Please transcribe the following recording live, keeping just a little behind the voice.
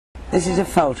This is a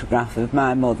photograph of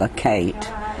my mother, Kate,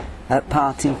 at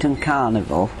Partington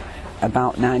Carnival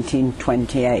about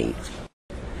 1928.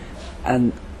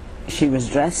 And she was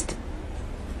dressed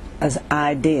as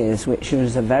Ideas, which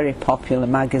was a very popular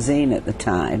magazine at the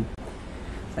time.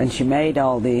 And she made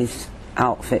all these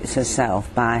outfits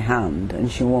herself by hand, and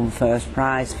she won first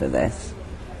prize for this.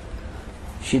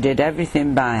 She did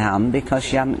everything by hand because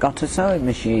she hadn't got a sewing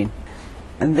machine.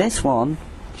 And this one,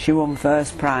 she won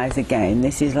first prize again.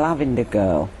 This is Lavender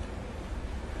Girl.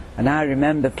 And I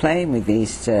remember playing with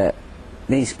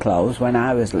these clothes when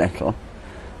I was little.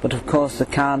 But of course the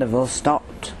carnival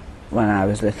stopped when I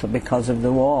was little because of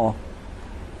the war.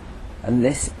 And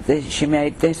she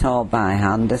made this all by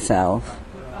hand herself.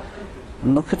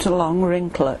 And look at her long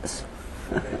wrinklets.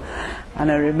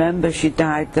 And I remember she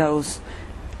made those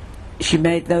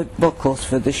buckles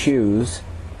for the shoes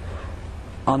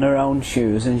on her own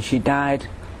shoes, and she dyed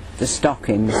the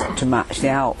stockings to match the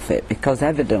outfit, because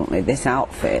evidently this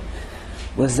outfit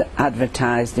was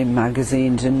advertised in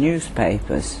magazines and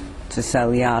newspapers to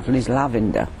sell Yardley's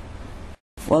lavender.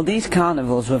 Well, these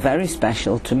carnivals were very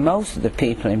special to most of the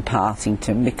people in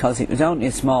Partington because it was only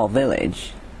a small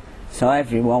village, so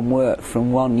everyone worked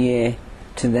from one year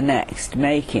to the next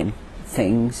making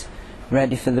things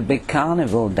ready for the big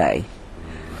carnival day.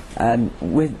 And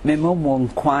my mum won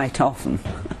quite often.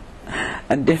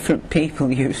 And different people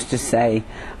used to say,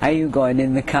 "Are you going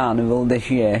in the carnival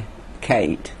this year,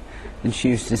 Kate?" And she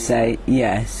used to say,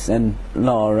 "Yes," and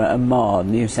Laura and Maud,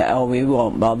 and you say, "Oh, we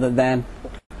won't bother then,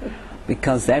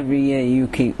 because every year you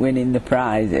keep winning the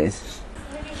prizes."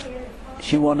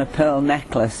 She won a pearl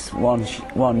necklace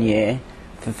one year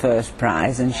for first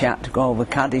prize, and she had to go over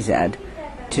Cadishead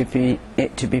to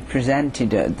be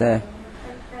presented at the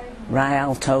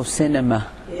Rialto Cinema.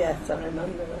 Yes, I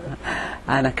remember that.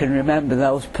 And I can remember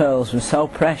those pearls were so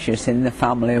precious in the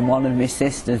family, and one of my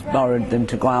sisters borrowed them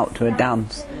to go out to a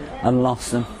dance and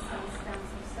lost them.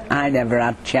 I never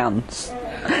had chance.